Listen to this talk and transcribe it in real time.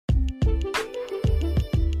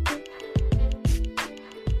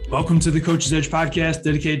Welcome to the Coach's Edge podcast,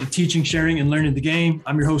 dedicated to teaching, sharing, and learning the game.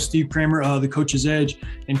 I'm your host, Steve Kramer of the Coach's Edge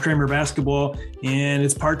and Kramer Basketball, and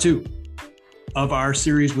it's part 2 of our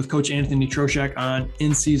series with Coach Anthony Troshak on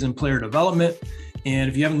in-season player development. And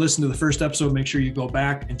if you haven't listened to the first episode, make sure you go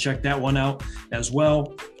back and check that one out as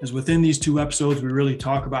well. As within these 2 episodes, we really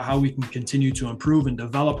talk about how we can continue to improve and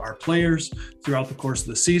develop our players throughout the course of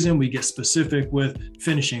the season. We get specific with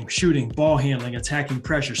finishing, shooting, ball handling, attacking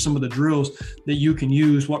pressure, some of the drills that you can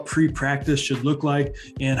use, what pre-practice should look like,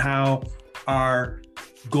 and how our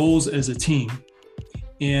goals as a team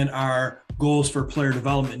and our goals for player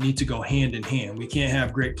development need to go hand in hand. We can't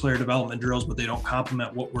have great player development drills, but they don't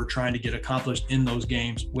complement what we're trying to get accomplished in those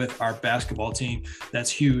games with our basketball team. That's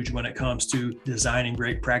huge when it comes to designing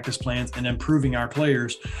great practice plans and improving our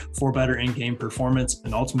players for better in-game performance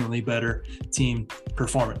and ultimately better team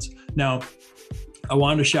performance. Now, I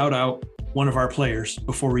wanted to shout out one of our players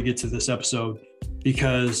before we get to this episode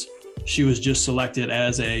because she was just selected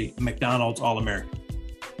as a McDonald's All-American.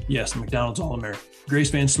 Yes, McDonald's All-American. Grace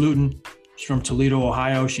Van Slooten. She's from Toledo,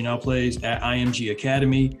 Ohio. She now plays at IMG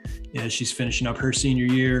Academy. And she's finishing up her senior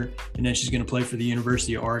year, and then she's going to play for the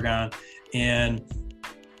University of Oregon. And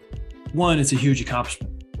one, it's a huge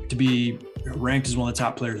accomplishment to be ranked as one of the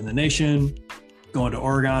top players in the nation. Going to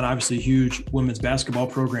Oregon, obviously a huge women's basketball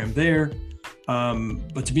program there.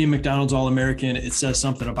 But to be a McDonald's All-American, it says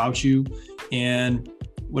something about you. And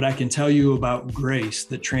what I can tell you about Grace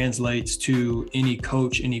that translates to any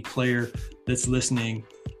coach, any player that's listening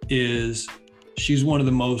is she's one of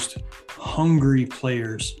the most hungry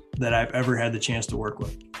players that I've ever had the chance to work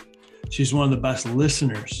with. She's one of the best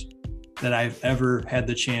listeners that I've ever had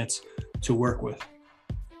the chance to work with.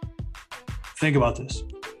 Think about this.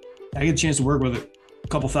 I get a chance to work with a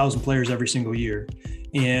couple thousand players every single year.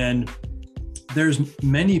 And there's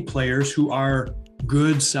many players who are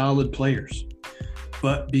good, solid players.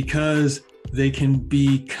 But because they can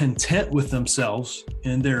be content with themselves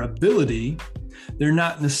and their ability, they're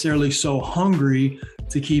not necessarily so hungry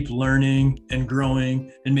to keep learning and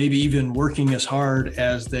growing and maybe even working as hard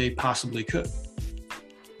as they possibly could.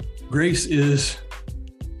 Grace is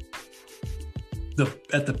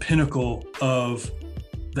at the pinnacle of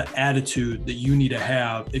the attitude that you need to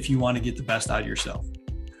have if you want to get the best out of yourself.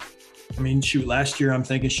 I mean, shoot, last year I'm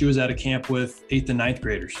thinking she was at a camp with 8th and 9th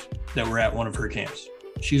graders that were at one of her camps.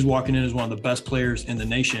 She's walking in as one of the best players in the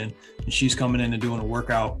nation, and she's coming in and doing a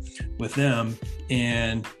workout with them.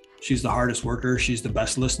 And she's the hardest worker. She's the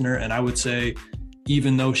best listener. And I would say,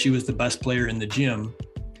 even though she was the best player in the gym,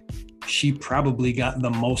 she probably got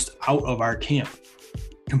the most out of our camp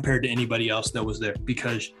compared to anybody else that was there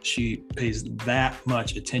because she pays that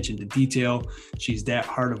much attention to detail. She's that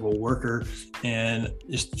hard of a worker, and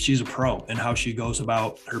she's a pro in how she goes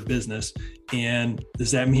about her business. And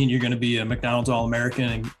does that mean you're going to be a McDonald's All-American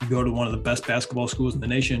and go to one of the best basketball schools in the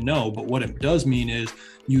nation? No, but what it does mean is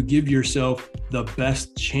you give yourself the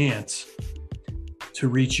best chance to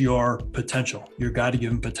reach your potential. You've got to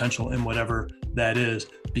give them potential in whatever that is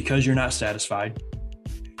because you're not satisfied,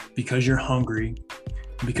 because you're hungry,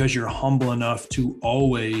 because you're humble enough to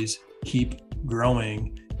always keep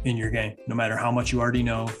growing in your game, no matter how much you already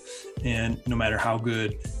know and no matter how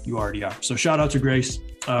good you already are. So shout out to Grace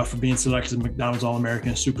for being selected as McDonald's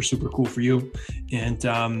All-American. Super, super cool for you. And,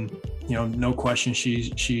 no question,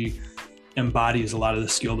 she embodies a lot of the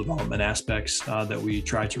skill development aspects that we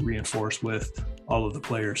try to reinforce with all of the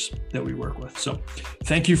players that we work with. So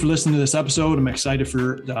thank you for listening to this episode. I'm excited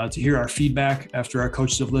to hear our feedback after our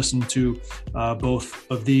coaches have listened to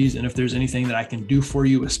both of these. And if there's anything that I can do for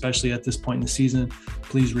you, especially at this point in the season,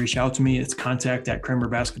 please reach out to me. It's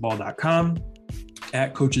contact@kramerbasketball.com,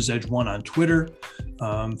 at Coach's Edge 1 on Twitter.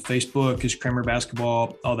 Facebook is Kramer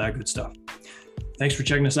Basketball, all that good stuff. Thanks for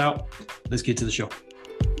checking us out. Let's get to the show.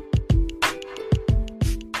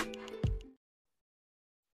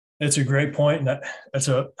 It's a great point. And it's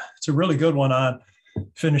a really good one on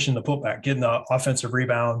finishing the putback, getting the offensive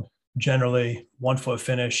rebound. Generally, 1-foot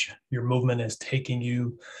finish, your movement is taking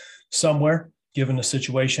you somewhere given the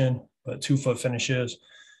situation, but 2-foot finishes,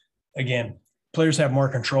 again, players have more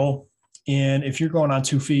control. And if you're going on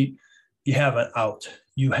 2 feet, you have an out.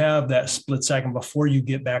 You have that split second before you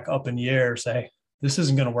get back up in the air, say, this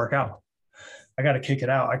isn't going to work out. I got to kick it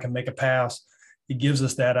out. I can make a pass. It gives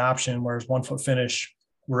us that option, whereas 1-foot finish,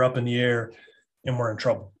 we're up in the air and we're in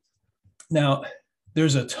trouble. Now,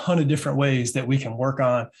 there's a ton of different ways that we can work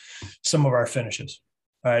on some of our finishes.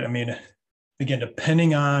 All right. I mean, again,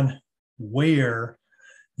 depending on where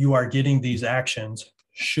you are getting these actions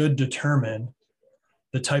should determine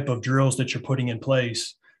the type of drills that you're putting in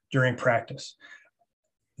place during practice.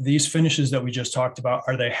 These finishes that we just talked about,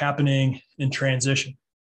 are they happening in transition?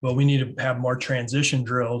 Well, we need to have more transition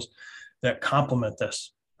drills that complement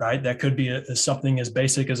this, right? That could be something as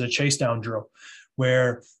basic as a chase down drill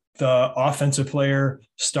where the offensive player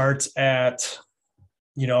starts at,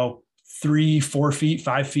 3, 4 feet,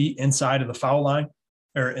 5 feet inside of the foul line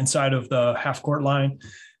or inside of the half court line.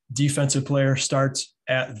 Defensive player starts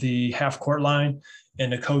at the half court line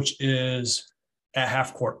and the coach is at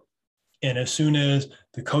half court. And as soon as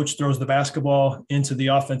the coach throws the basketball into the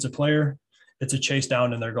offensive player, it's a chase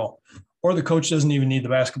down and they're going. Or the coach doesn't even need the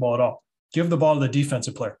basketball at all. Give the ball to the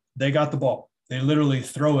defensive player. They got the ball. They literally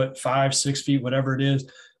throw it 5, 6 feet, whatever it is,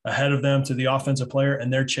 ahead of them to the offensive player,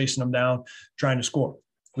 and they're chasing them down, trying to score.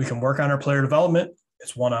 We can work on our player development.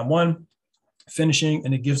 It's one-on-one finishing,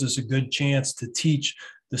 and it gives us a good chance to teach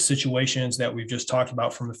the situations that we've just talked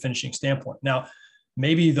about from a finishing standpoint. Now,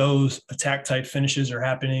 maybe those attack type finishes are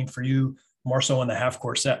happening for you more so in the half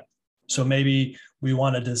court set. So maybe we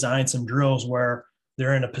want to design some drills where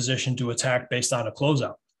they're in a position to attack based on a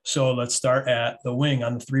closeout. So let's start at the wing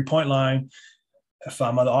on the 3-point line. If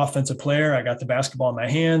I'm an offensive player, I got the basketball in my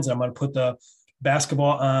hands. I'm going to put the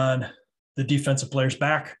basketball on the defensive player's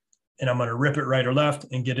back, and I'm going to rip it right or left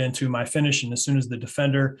and get into my finish. And as soon as the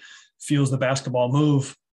defender feels the basketball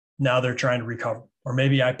move, now they're trying to recover. Or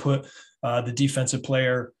maybe I put the defensive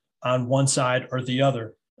player on one side or the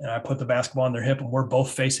other, and I put the basketball on their hip, and we're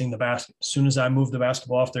both facing the basket. As soon as I move the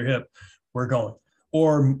basketball off their hip, we're going.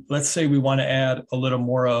 Or let's say we want to add a little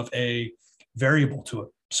more of a variable to it.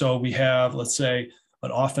 So we have, let's say,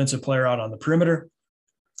 an offensive player out on the perimeter.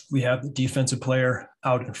 We have the defensive player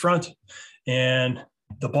out in front, and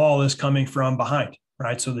the ball is coming from behind,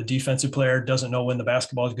 right? So the defensive player doesn't know when the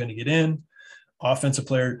basketball is going to get in. Offensive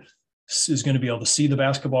player is going to be able to see the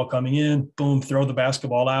basketball coming in, boom, throw the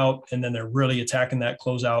basketball out, and then they're really attacking that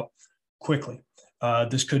closeout quickly.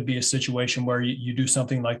 This could be a situation where you do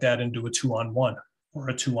something like that and do a 2-on-1 or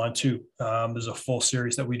a 2-on-2. There's a full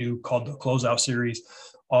series that we do called the closeout series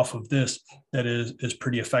off of this that is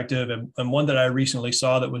pretty effective. And one that I recently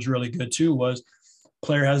saw that was really good too was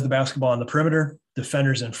player has the basketball on the perimeter,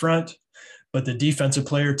 defender's in front, but the defensive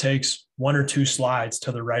player takes 1 or 2 slides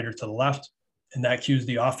to the right or to the left. And that cues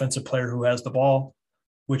the offensive player who has the ball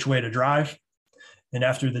which way to drive. And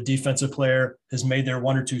after the defensive player has made their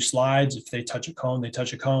 1 or 2 slides, if they touch a cone, they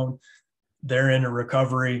touch a cone. They're in a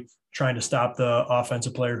recovery, trying to stop the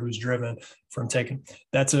offensive player who's driven from taking.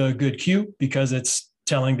 That's a good cue because it's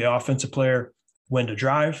telling the offensive player when to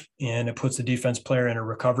drive, and it puts the defense player in a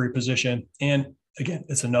recovery position. And again,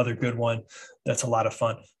 it's another good one. That's a lot of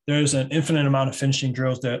fun. There's an infinite amount of finishing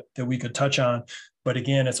drills that we could touch on. But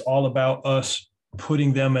again, it's all about us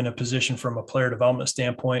putting them in a position from a player development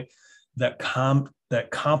standpoint that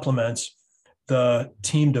complements the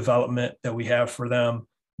team development that we have for them.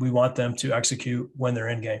 We want them to execute when they're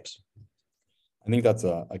in games. I think that's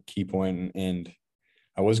a key point. And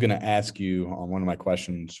I was going to ask you on one of my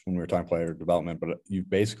questions when we were talking player development, but you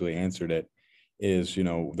basically answered it, is,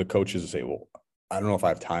 the coaches say, well, I don't know if I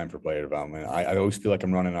have time for player development. I always feel like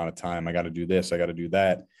I'm running out of time. I got to do this. I got to do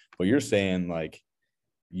that. But you're saying like,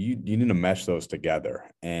 you need to mesh those together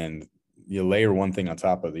and you layer one thing on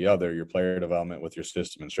top of the other, your player development with your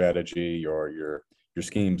system and strategy, or your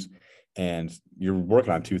schemes, and you're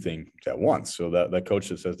working on 2 things at once. So that coach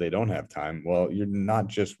that says they don't have time, well, you're not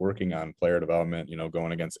just working on player development,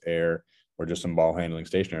 going against air or just some ball handling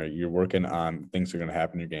stationary. You're working on things that are going to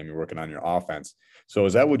happen in your game. You're working on your offense. So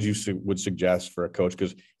is that what you would suggest for a coach?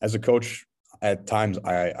 Because as a coach, at times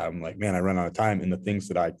I'm like, man, I run out of time. And the things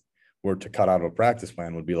that I were to cut out of a practice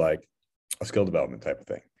plan would be like a skill development type of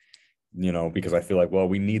thing, because I feel like, well,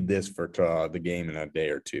 we need this for the game in a day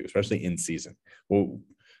or 2, especially in season. Well,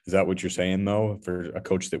 is that what you're saying though, for a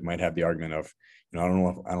coach that might have the argument of, I don't know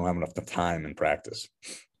if I don't have enough time in practice?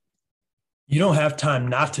 You don't have time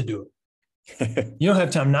not to do it. You don't have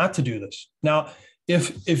time not to do this. Now,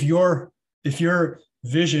 if your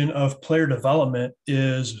vision of player development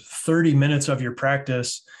is 30 minutes of your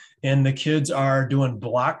practice and the kids are doing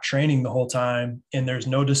block training the whole time and there's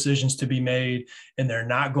no decisions to be made and they're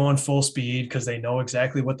not going full speed because they know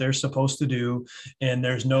exactly what they're supposed to do, and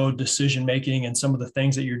there's no decision making, and some of the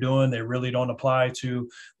things that you're doing, they really don't apply to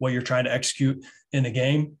what you're trying to execute in the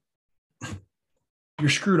game, you're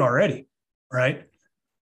screwed already, right?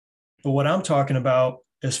 But what I'm talking about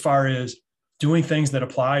as far as doing things that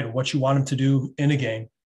apply to what you want them to do in a game,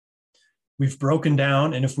 we've broken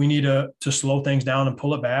down, and if we need to slow things down and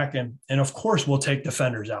pull it back, and of course we'll take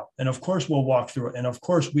defenders out, and of course we'll walk through it, and of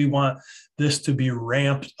course we want this to be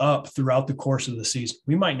ramped up throughout the course of the season.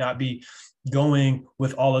 We might not be going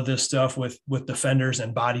with all of this stuff with defenders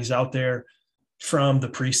and bodies out there from the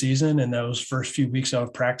preseason and those first few weeks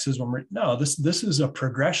of practices this is a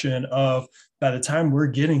progression of, by the time we're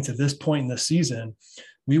getting to this point in the season,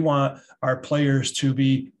 we want our players to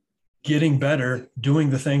be getting better, doing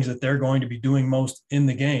the things that they're going to be doing most in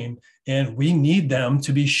the game. And we need them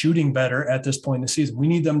to be shooting better at this point in the season. We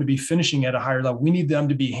need them to be finishing at a higher level. We need them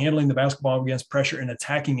to be handling the basketball against pressure and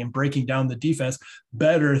attacking and breaking down the defense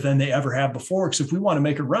better than they ever have before. Because if we want to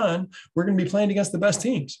make a run, we're going to be playing against the best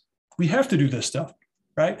teams. We have to do this stuff,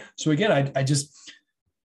 right? So again,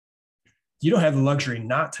 you don't have the luxury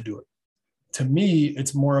not to do it. To me,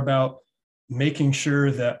 it's more about making sure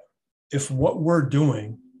that if what we're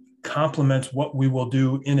doing complements what we will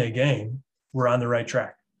do in a game, we're on the right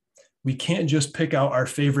track. We can't just pick out our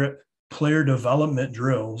favorite player development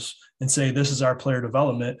drills and say, this is our player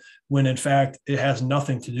development, when in fact, it has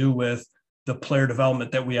nothing to do with the player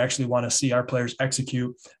development that we actually want to see our players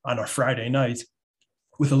execute on a Friday night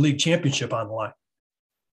with a league championship on the line.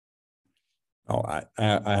 Oh, I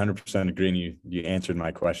 100% agree. And you answered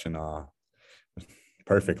my question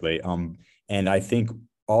perfectly. And I think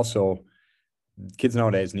also kids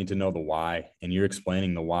nowadays need to know the why, and you're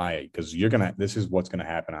explaining the why, because this is what's going to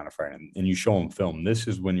happen on a Friday, and you show them film. This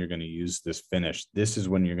is when you're going to use this finish. This is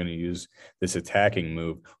when you're going to use this attacking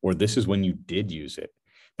move, or this is when you did use it.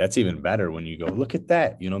 That's even better when you go, look at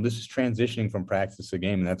that. This is transitioning from practice to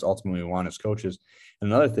game, and that's ultimately what we want as coaches.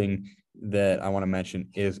 And another thing that I want to mention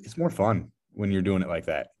is it's more fun when you're doing it like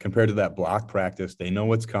that compared to that block practice. They know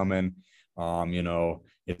what's coming.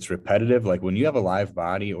 It's repetitive. Like when you have a live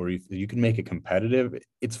body, or you can make it competitive,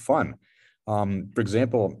 it's fun. For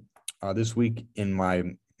example, this week in my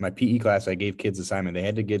PE class, I gave kids assignment. They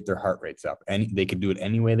had to get their heart rates up, and they could do it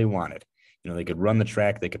any way they wanted. They could run the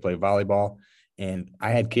track, they could play volleyball. And I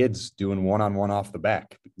had kids doing one-on-one off the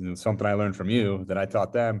back. Something I learned from you that I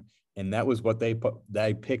taught them. And that was what they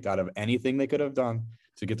picked out of anything they could have done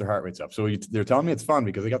to get their heart rates up. So they're telling me it's fun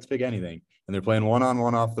because they got to pick anything, and they're playing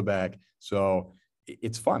one-on-one off the back. So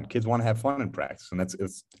it's fun. Kids want to have fun in practice. And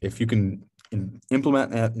it's if you can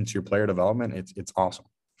implement that into your player development, it's awesome.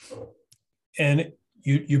 And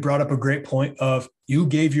you brought up a great point of, you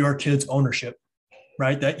gave your kids ownership,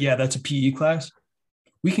 right? That's a PE class.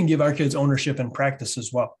 We can give our kids ownership in practice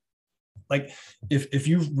as well. Like if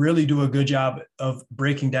you really do a good job of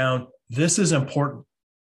breaking down, this is important.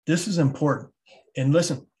 This is important. And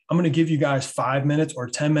listen, I'm going to give you guys 5 minutes or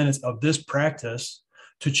 10 minutes of this practice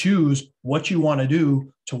to choose what you want to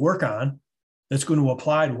do to work on that's going to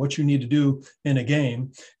apply to what you need to do in a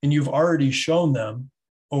game. And you've already shown them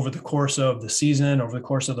over the course of the season, over the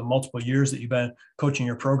course of the multiple years that you've been coaching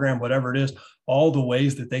your program, whatever it is, all the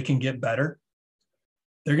ways that they can get better.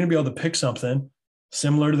 They're going to be able to pick something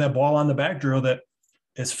similar to that ball on the back drill that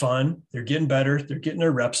is fun. They're getting better. They're getting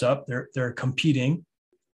their reps up. They're competing.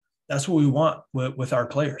 That's what we want with our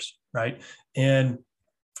players, right? And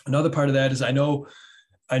another part of that is I know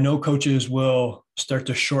coaches will start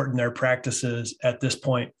to shorten their practices at this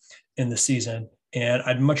point in the season. And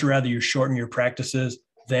I'd much rather you shorten your practices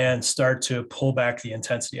than start to pull back the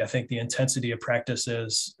intensity. I think the intensity of practice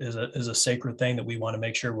is a sacred thing that we want to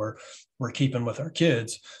make sure we're keeping with our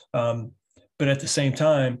kids. But at the same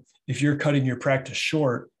time, if you're cutting your practice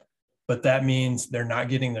short, but that means they're not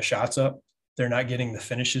getting the shots up, they're not getting the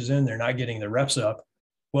finishes in, they're not getting the reps up,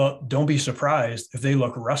 well, don't be surprised if they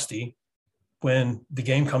look rusty when the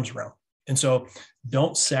game comes around. And so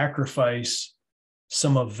don't sacrifice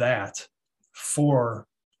some of that for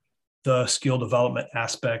the skill development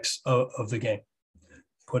aspects of the game.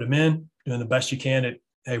 Put them in, doing the best you can.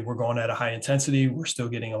 Hey, we're going at a high intensity. We're still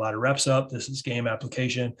getting a lot of reps up. This is game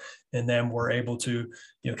application. And then we're able to,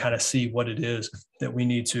 kind of see what it is that we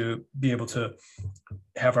need to be able to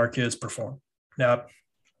have our kids perform. Now,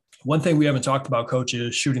 one thing we haven't talked about, Coach,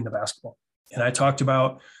 is shooting the basketball. And I talked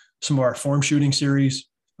about some of our form shooting series.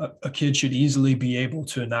 A kid should easily be able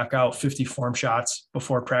to knock out 50 form shots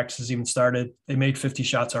before practice has even started. They made 50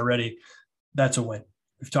 shots already. That's a win.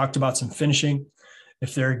 We've talked about some finishing.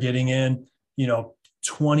 If they're getting in,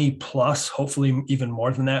 20 plus, hopefully even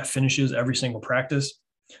more than that, finishes every single practice,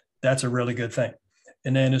 that's a really good thing.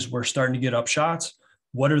 And then as we're starting to get up shots,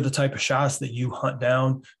 what are the type of shots that you hunt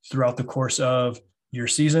down throughout the course of your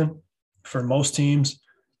season? For most teams,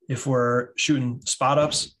 if we're shooting spot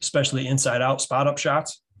ups, especially inside out spot up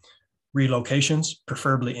shots, relocations,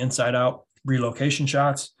 preferably inside out relocation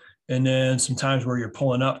shots. And then sometimes where you're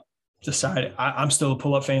pulling up the side, I'm still a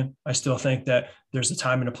pull-up fan. I still think that there's a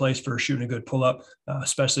time and a place for shooting a good pull-up,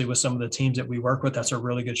 especially with some of the teams that we work with. That's a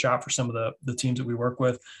really good shot for some of the teams that we work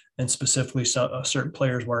with, and specifically certain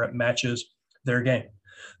players where it matches their game.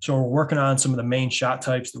 So we're working on some of the main shot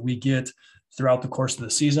types that we get throughout the course of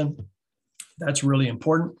the season. That's really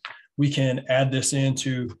important. We can add this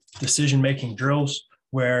into decision-making drills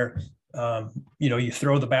where, you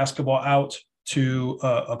throw the basketball out to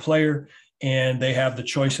a player and they have the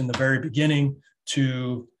choice in the very beginning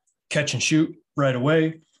to catch and shoot right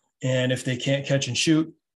away. And if they can't catch and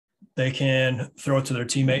shoot, they can throw it to their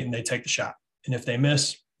teammate and they take the shot. And if they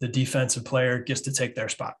miss, the defensive player gets to take their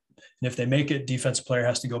spot. And if they make it, defensive player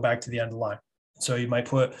has to go back to the end of the line. So you might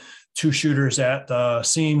put two shooters at the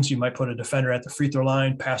seams. You might put a defender at the free throw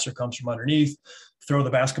line. Passer comes from underneath, throw the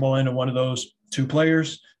basketball into one of those two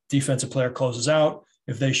players. Defensive player closes out.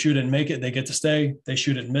 If they shoot it and make it, they get to stay. They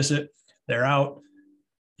shoot it and miss it, they're out.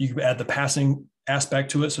 You can add the passing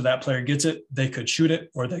aspect to it. So that player gets it. They could shoot it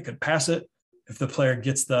or they could pass it. If the player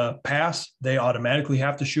gets the pass, they automatically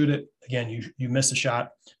have to shoot it. Again, you miss a shot,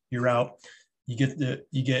 you're out. You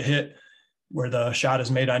get hit where the shot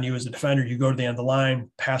is made on you as a defender. You go to the end of the line,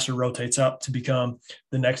 passer rotates up to become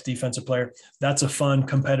the next defensive player. That's a fun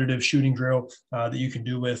competitive shooting drill that you can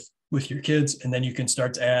do with your kids. And then you can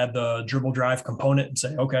start to add the dribble drive component and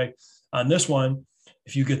say, okay, on this one,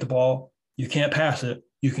 if you get the ball, you can't pass it,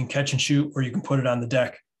 you can catch and shoot, or you can put it on the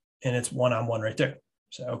deck and it's one-on-one right there.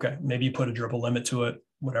 So, okay, maybe you put a dribble limit to it,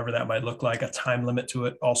 whatever that might look like. A time limit to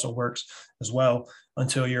it also works as well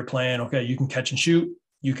until you're playing, okay, you can catch and shoot,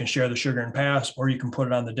 you can share the sugar and pass, or you can put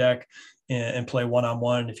it on the deck and play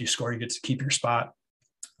one-on-one. If you score, you get to keep your spot.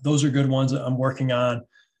 Those are good ones that I'm working on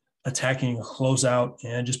attacking a closeout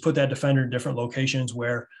and just put that defender in different locations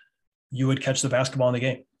where you would catch the basketball in the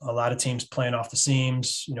game. A lot of teams playing off the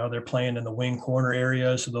seams, they're playing in the wing corner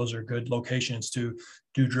area. So those are good locations to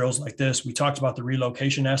do drills like this. We talked about the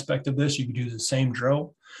relocation aspect of this. You could do the same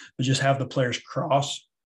drill, but just have the players cross.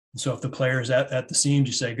 So if the player is at the seams,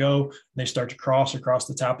 you say go, and they start to cross across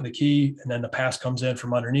the top of the key, and then the pass comes in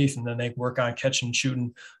from underneath, and then they work on catching and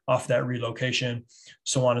shooting off that relocation,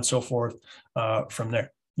 so on and so forth from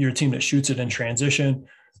there. You're a team that shoots it in transition.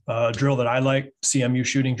 Drill that I like, CMU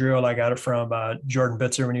shooting drill, I got it from Jordan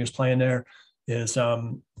Bitzer when he was playing there, is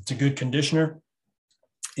it's a good conditioner,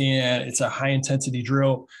 and it's a high intensity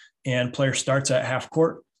drill, and player starts at half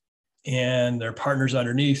court, and their partners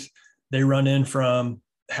underneath, they run in from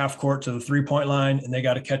half court to the 3-point line, and they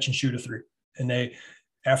got to catch and shoot a three. And they,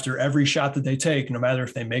 after every shot that they take, no matter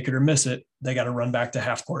if they make it or miss it, they got to run back to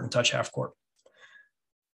half court and touch half court.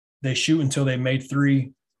 They shoot until they made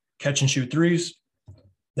 3 catch and shoot threes.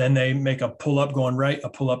 Then they make a pull up going right, a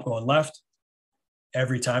pull up going left.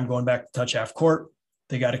 Every time going back to touch half court,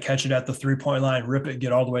 they got to catch it at the 3-point line, rip it,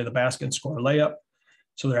 get all the way to the basket and score a layup.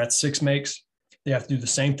 So they're at 6 makes. They have to do the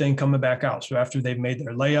same thing coming back out. So after they've made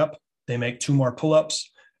their layup, they make 2 more pull-ups,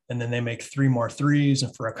 and then they make 3 more threes.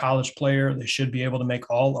 And for a college player, they should be able to make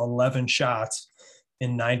all 11 shots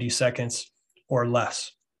in 90 seconds or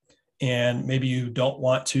less. And maybe you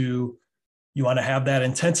want to have that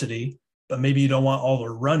intensity, but maybe you don't want all the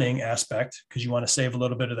running aspect because you want to save a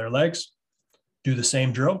little bit of their legs. Do the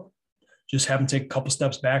same drill. Just have them take a couple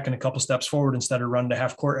steps back and a couple steps forward instead of running to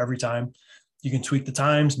half court every time. You can tweak the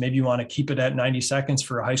times. Maybe you want to keep it at 90 seconds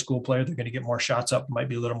for a high school player. They're going to get more shots up. It might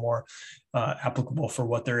be a little more applicable for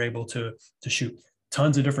what they're able to shoot.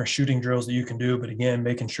 Tons of different shooting drills that you can do. But again,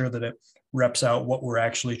 making sure that it reps out what we're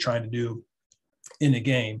actually trying to do in the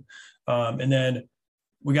game. And then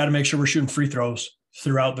we got to make sure we're shooting free throws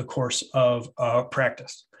throughout the course of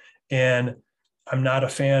practice. And I'm not a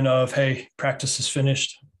fan of, hey, practice is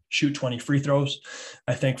finished, shoot 20 free throws.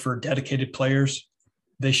 I think for dedicated players,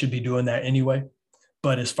 they should be doing that anyway.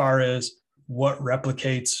 But as far as what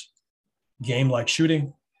replicates game-like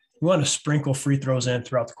shooting, we want to sprinkle free throws in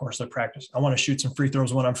throughout the course of practice. I want to shoot some free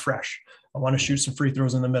throws when I'm fresh. I want to shoot some free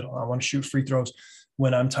throws in the middle. I want to shoot free throws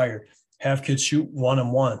when I'm tired. Have kids shoot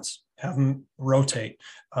one-on-ones. Have them rotate.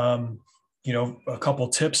 A couple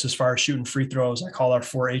tips as far as shooting free throws. I call our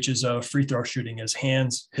 4 H's of free throw shooting as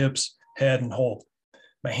hands, hips, head, and hold.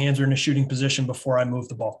 My hands are in a shooting position before I move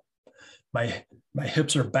the ball. My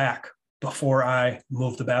hips are back before I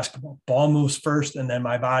move the basketball. Ball moves first, and then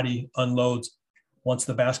my body unloads once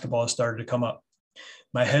the basketball has started to come up.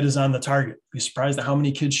 My head is on the target. Be surprised at how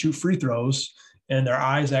many kids shoot free throws and their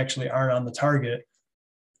eyes actually aren't on the target,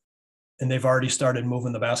 and they've already started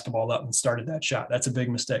moving the basketball up and started that shot. That's a big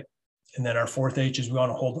mistake. And then our 4th H is we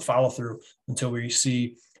want to hold the follow through until we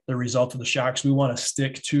see the result of the shot, because we want to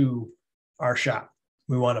stick to our shot.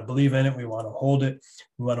 We want to believe in it. We want to hold it.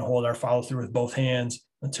 We want to hold our follow through with both hands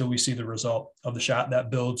until we see the result of the shot.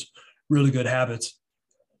 That builds really good habits,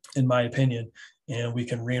 in my opinion. And we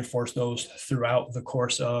can reinforce those throughout the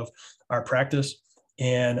course of our practice.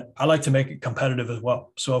 And I like to make it competitive as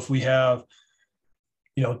well. So if we have,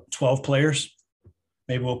 12 players,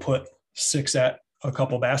 maybe we'll put 6 at a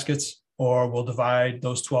couple baskets, or we'll divide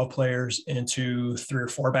those 12 players into 3 or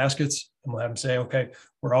 4 baskets, and we'll have them say, okay,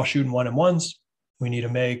 we're all shooting 1-and-1s. We need to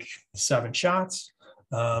make 7 shots.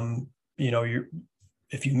 If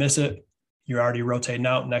you miss it, you're already rotating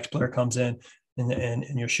out. Next player comes in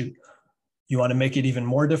and you'll shoot. You want to make it even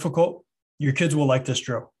more difficult? Your kids will like this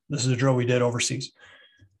drill. This is a drill we did overseas.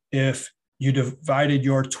 If you divided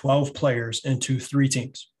your 12 players into 3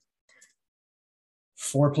 teams,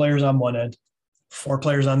 4 players on one end, 4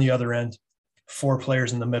 players on the other end, 4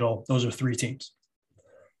 players in the middle, those are 3 teams.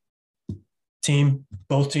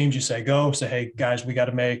 Both teams, you say, go, say, hey, guys, we got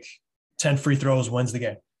to make 10 free throws, wins the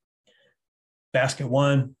game. Basket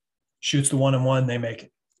 1, shoots the 1-and-1, they make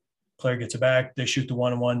it. Player gets it back, they shoot the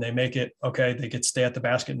 1-and-1, they make it. Okay, they get to stay at the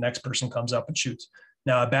basket. Next person comes up and shoots.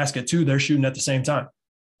 Now at basket 2, they're shooting at the same time.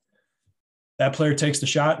 That player takes the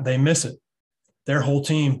shot, they miss it. Their whole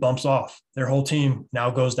team bumps off. Their whole team now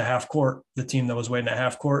goes to half court. The team that was waiting at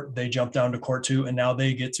half court, they jump down to court 2, and now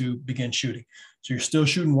they get to begin shooting. So you're still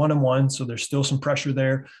shooting 1-and-1. So there's still some pressure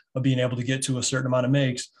there of being able to get to a certain amount of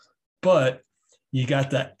makes, but you got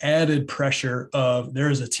the added pressure of there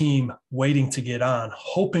is a team waiting to get on,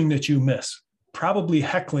 hoping that you miss, probably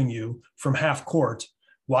heckling you from half court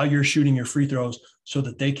while you're shooting your free throws so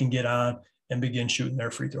that they can get on and begin shooting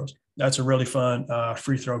their free throws. That's a really fun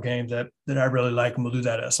free throw game that I really like, and we'll do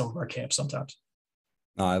that at some of our camps sometimes.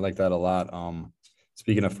 I like that a lot.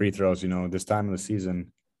 Speaking of free throws, this time of the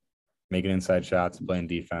season, making inside shots, playing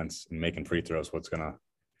defense, and making free throws, what's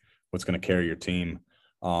gonna carry your team.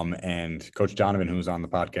 And Coach Donovan, who was on the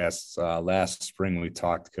podcast last spring, we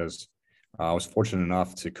talked because I was fortunate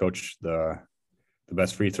enough to coach the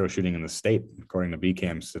best free throw shooting in the state, according to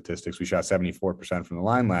BCAM statistics. We shot 74% from the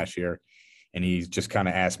line last year. And he just kind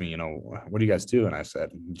of asked me, what do you guys do? And I said,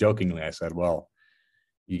 jokingly, well,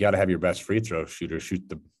 you got to have your best free throw shooter shoot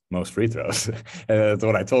the most free throws. And that's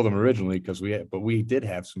what I told him originally, because we did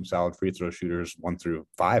have some solid free throw shooters 1 through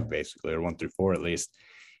 5, basically, or 1 through 4 at least.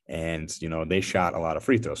 And, they shot a lot of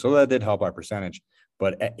free throws. So that did help our percentage.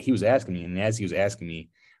 But he was asking me, and as he was asking me,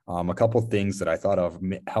 a couple of things that I thought of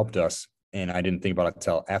helped us, and I didn't think about it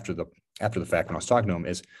until after the fact when I was talking to him,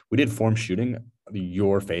 is we did form shooting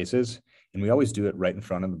your faces. And we always do it right in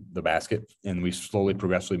front of the basket, and we slowly,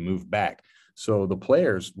 progressively move back. So the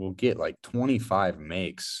players will get like 25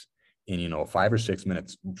 makes in, 5 or 6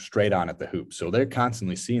 minutes straight on at the hoop. So they're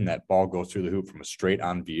constantly seeing that ball go through the hoop from a straight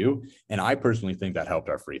on view. And I personally think that helped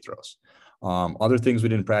our free throws. Other things we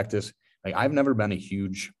didn't practice, like I've never been a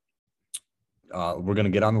huge, we're going to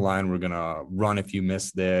get on the line, we're going to run if you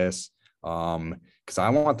miss this. Because I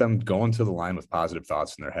want them going to the line with positive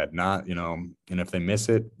thoughts in their head, not, and if they miss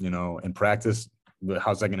it, in practice,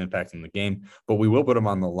 how's that going to impact in the game? But we will put them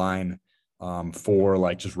on the line for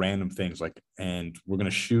like just random things, and we're going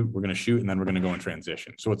to shoot, and then we're going to go in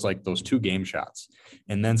transition. So it's like those 2 game shots.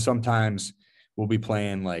 And then sometimes we'll be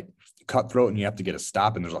playing like cutthroat and you have to get a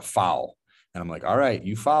stop and there's a foul. And I'm like, all right,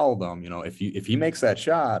 you fouled them. If he makes that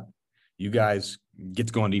shot, you guys get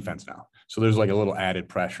to go on defense now. So there's like a little added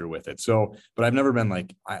pressure with it. So, but I've never been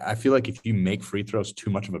like, I feel like if you make free throws too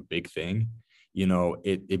much of a big thing,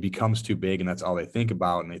 it becomes too big, and that's all they think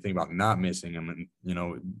about. And they think about not missing them.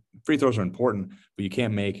 And, free throws are important, but you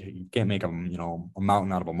can't make them, a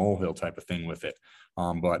mountain out of a molehill type of thing with it.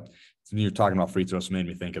 But you're talking about free throws made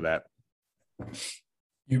me think of that.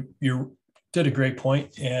 You did a great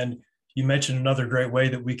point. And you mentioned another great way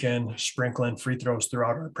that we can sprinkle in free throws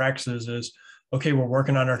throughout our practices is, okay, we're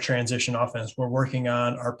working on our transition offense. We're working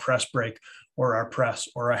on our press break or our press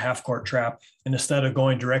or a half court trap. And instead of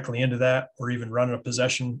going directly into that or even running a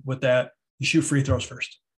possession with that, you shoot free throws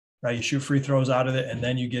first, right? You shoot free throws out of it, and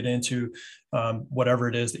then you get into whatever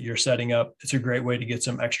it is that you're setting up. It's a great way to get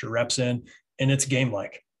some extra reps in, and it's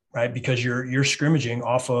game-like, right? Because you're scrimmaging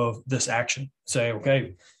off of this action. Say,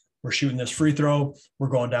 okay, we're shooting this free throw, we're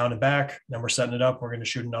going down and back, then we're setting it up, we're going to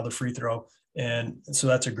shoot another free throw. And so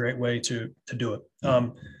that's a great way to do it.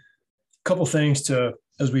 Couple things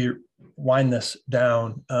as we wind this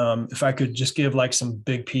down, if I could just give like some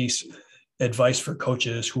big piece advice for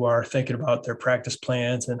coaches who are thinking about their practice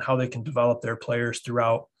plans and how they can develop their players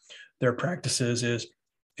throughout their practices is,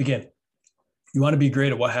 again, you want to be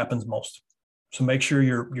great at what happens most. So make sure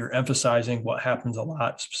you're emphasizing what happens a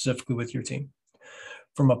lot, specifically with your team.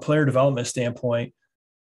 From a player development standpoint,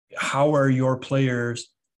 how are your players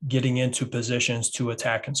getting into positions to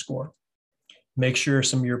attack and score? Make sure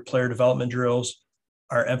some of your player development drills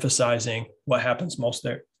are emphasizing what happens most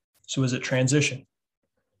there. So is it transition?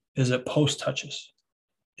 Is it post touches?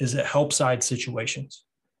 Is it help side situations?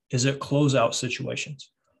 Is it closeout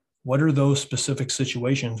situations? What are those specific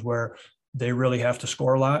situations where they really have to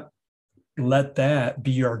score a lot? let that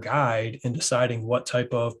be your guide in deciding what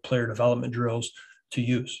type of player development drills to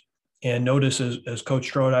use. And notice as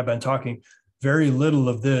Coach Stroh and I've been talking, very little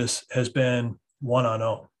of this has been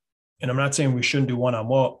one-on-0. And I'm not saying we shouldn't do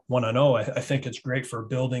one-on-0. I think it's great for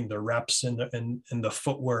building the reps and the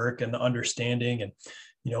footwork and the understanding. And,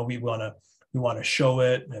 we want to show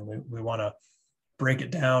it, and we want to break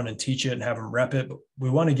it down and teach it and have them rep it. But we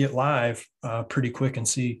want to get live pretty quick and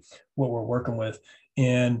see what we're working with,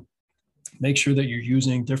 and make sure that you're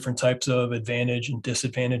using different types of advantage and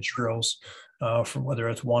disadvantage drills, from whether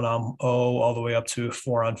it's 1-on-0 all the way up to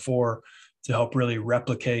 4-on-4, to help really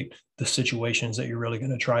replicate the situations that you're really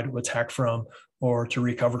going to try to attack from or to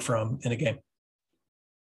recover from in a game.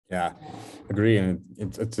 Yeah, agree. And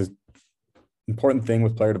it's an important thing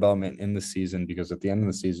with player development in the season, because at the end of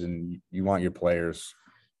the season, you want your players,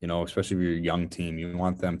 especially if you're a young team, you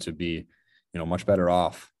want them to be, much better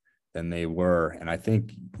off than they were. And I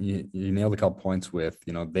think you nailed a couple points with,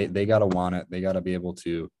 they got to want it. They got to be able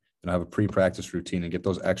to have a pre-practice routine and get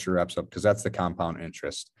those extra reps up, because that's the compound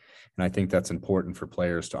interest. And I think that's important for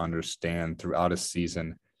players to understand throughout a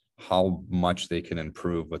season how much they can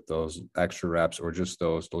improve with those extra reps, or just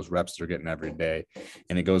those reps they're getting every day.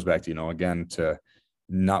 And it goes back to, again, to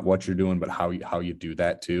not what you're doing, but how you do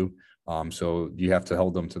that too. So you have to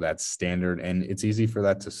hold them to that standard, and it's easy for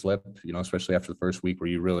that to slip, especially after the first week where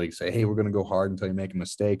you really say, hey, we're going to go hard until you make a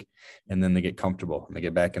mistake. And then they get comfortable and they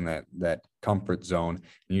get back in that comfort zone.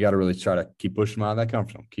 And you got to really try to keep pushing them out of that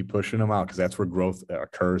comfort zone, keep pushing them out, because that's where growth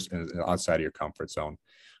occurs outside of your comfort zone.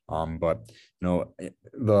 But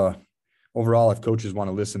the overall, if coaches want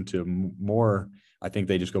to listen to more, I think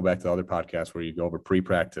they just go back to the other podcasts where you go over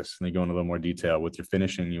pre-practice and they go into a little more detail. With your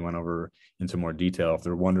finishing, you went over into more detail if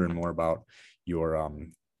they're wondering more about your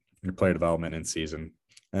player development in season.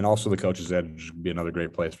 And also the Coach's Edge would be another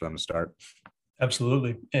great place for them to start.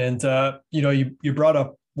 Absolutely. And, you brought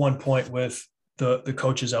up one point with the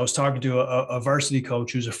coaches. I was talking to a varsity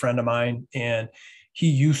coach who's a friend of mine, and he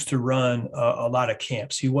used to run a lot of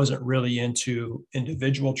camps. He wasn't really into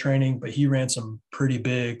individual training, but he ran some pretty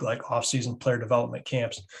big, like, off-season player development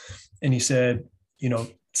camps. And he said,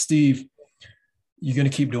 Steve, you going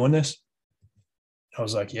to keep doing this? I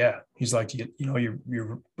was like, yeah. He's like,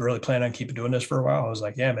 you're really planning on keeping doing this for a while? I was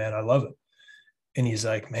like, yeah, man, I love it. And he's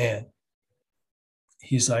like, man,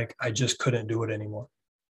 I just couldn't do it anymore.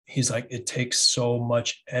 He's like, it takes so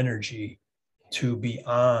much energy to be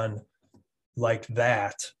on like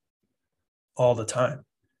that all the time.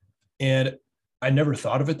 And I never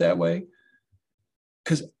thought of it that way,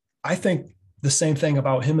 because I think the same thing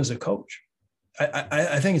about him as a coach.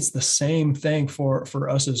 I think it's the same thing for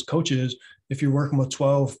us as coaches. If you're working with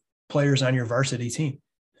 12 players on your varsity team,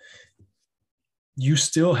 you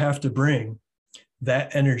still have to bring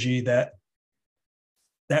that energy, that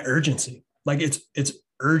urgency. Like, it's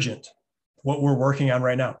urgent. What we're working on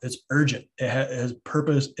right now, it's urgent. It has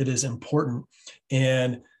purpose. It is important.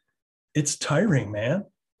 And it's tiring, man.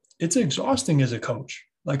 It's exhausting as a coach.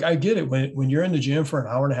 Like, I get it when you're in the gym for an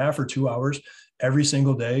hour and a half or 2 hours every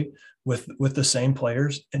single day with the same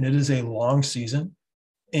players, and it is a long season,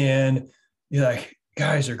 and you're like,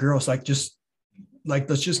 guys or girls, let's just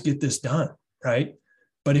get this done. Right.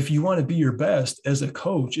 But if you want to be your best as a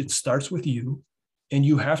coach, it starts with you, and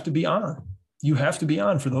you have to be on. You have to be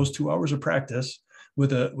on for those 2 hours of practice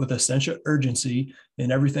with a sense of urgency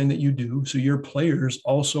in everything that you do. So your players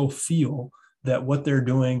also feel that what they're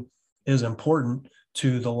doing is important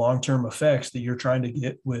to the long-term effects that you're trying to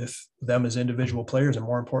get with them as individual players, and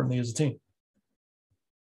more importantly, as a team.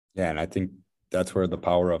 Yeah. And I think that's where the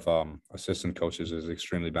power of assistant coaches is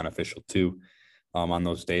extremely beneficial too, on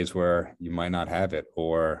those days where you might not have it,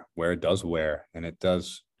 or where it does wear and it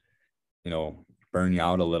does, burn you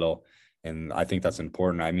out a little. And I think that's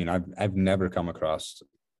important. I mean, I've never come across,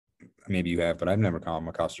 maybe you have, but I've never come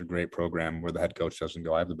across a great program where the head coach doesn't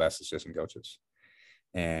go, I have the best assistant coaches,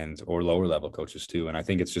 or lower level coaches too. And I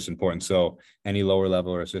think it's just important. So any lower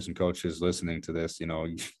level or assistant coaches listening to this,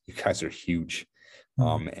 you guys are huge.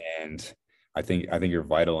 And I think you're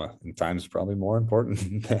vital, and times probably more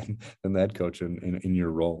important than the head coach in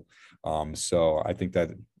your role. So I think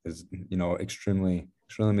that is, extremely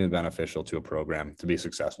beneficial to a program to be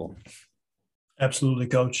successful. Absolutely,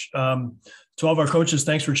 Coach. To all of our coaches,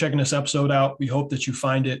 thanks for checking this episode out. We hope that you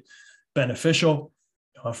find it beneficial.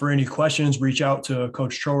 For any questions, reach out to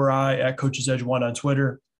Coach Stroh or I at Coach's Edge 1 on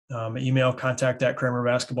Twitter. Email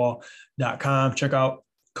contact@kramerbasketball.com. Check out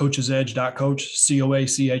coachesedge.coach,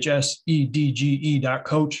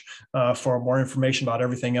 COACHSEDGE.coach, for more information about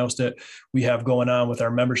everything else that we have going on with our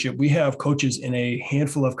membership. We have coaches in a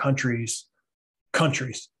handful of countries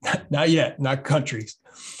countries, not yet, not countries.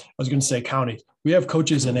 I was going to say counties. We have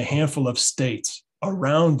coaches in a handful of states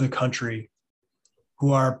around the country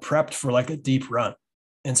who are prepped for like a deep run.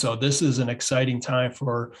 And so this is an exciting time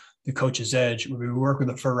for the Coach's Edge. We work with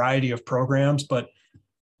a variety of programs, but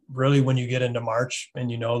really when you get into March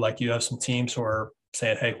and, like you have some teams who are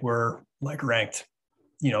saying, hey, we're like ranked,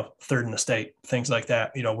 third in the state, things like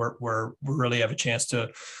that, we really have a chance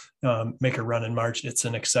to make a run in March. It's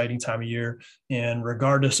an exciting time of year. And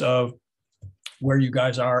regardless of where you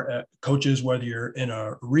guys are, coaches, whether you're in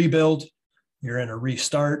a rebuild, you're in a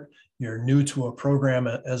restart, you're new to a program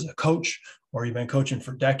as a coach, or you've been coaching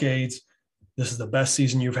for decades, this is the best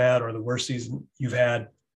season you've had or the worst season you've had,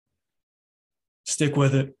 stick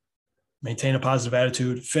with it, maintain a positive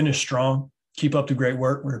attitude, finish strong, keep up the great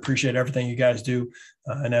work. We appreciate everything you guys do.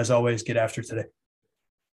 And as always, get after today.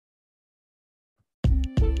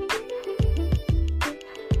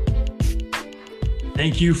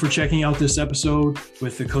 Thank you for checking out this episode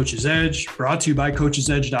with the Coach's Edge, brought to you by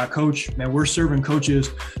coachesedge.coach. Man, we're serving coaches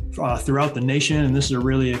throughout the nation, and this is a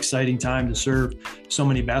really exciting time to serve so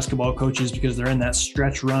many basketball coaches because they're in that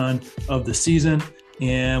stretch run of the season,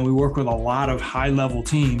 and we work with a lot of high-level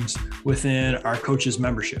teams within our coaches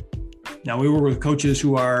membership. Now, we work with coaches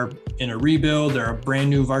who are in a rebuild, they're a brand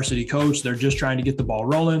new varsity coach, they're just trying to get the ball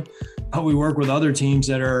rolling. But we work with other teams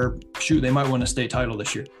that are, they might win a state title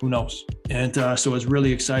this year. Who knows? And so it's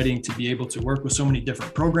really exciting to be able to work with so many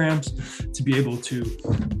different programs, to be able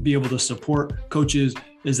to support coaches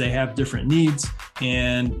as they have different needs.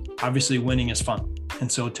 And obviously winning is fun.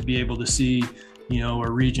 And so to be able to see,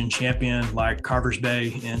 a region champion like Carvers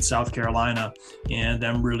Bay in South Carolina and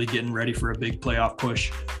them really getting ready for a big playoff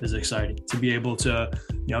push is exciting. To be able to,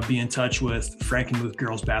 be in touch with Frankenmuth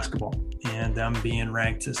girls basketball and them being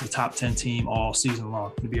ranked as the top 10 team all season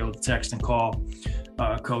long, to be able to text and call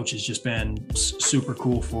coach has just been super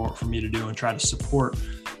cool for me to do, and try to support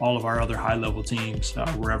all of our other high-level teams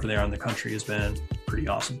wherever they are in the country has been pretty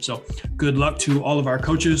awesome. So good luck to all of our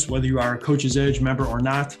coaches, whether you are a Coach's Edge member or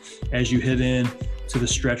not, as you head in to the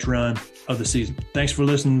stretch run of the season. Thanks for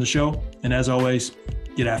listening to the show. And as always,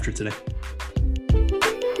 get after today.